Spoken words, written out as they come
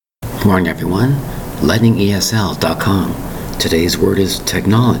Good morning, everyone. LightningESL.com. Today's word is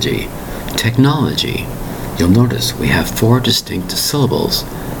technology. Technology. You'll notice we have four distinct syllables,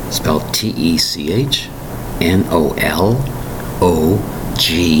 spelled T-E-C-H-N-O-L-O-G-Y.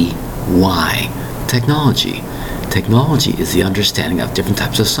 Technology. Technology is the understanding of different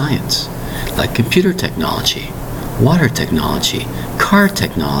types of science, like computer technology, water technology, car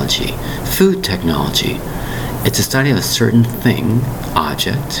technology, food technology. It's a study of a certain thing,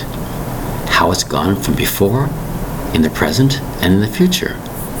 object, how it's gone from before, in the present, and in the future.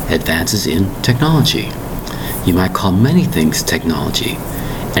 Advances in technology. You might call many things technology.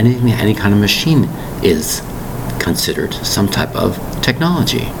 Any kind of machine is considered some type of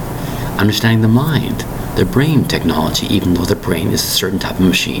technology. Understanding the mind, the brain technology, even though the brain is a certain type of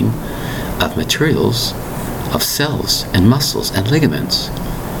machine of materials, of cells and muscles and ligaments.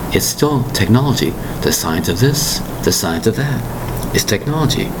 It's still technology. The science of this, the science of that is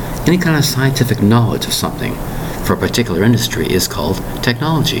technology. Any kind of scientific knowledge of something for a particular industry is called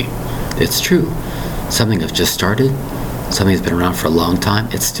technology. It's true. Something that's just started, something that's been around for a long time,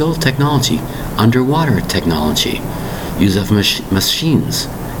 it's still technology. Underwater technology, use of machines.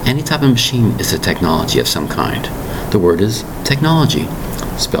 Any type of machine is a technology of some kind. The word is technology,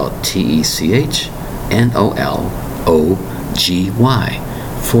 spelled T-E-C-H-N-O-L-O-G-Y.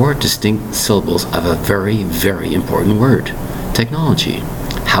 Four distinct syllables of a very, very important word. Technology.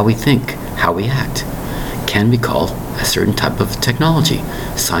 How we think, how we act, can be called a certain type of technology.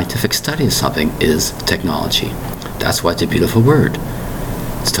 Scientific study of something is technology. That's why it's a beautiful word.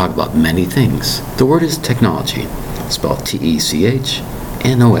 Let's talk about many things. The word is technology, spelled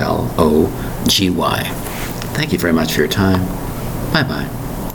T-E-C-H-N-O-L-O-G-Y. Thank you very much for your time. Bye-bye.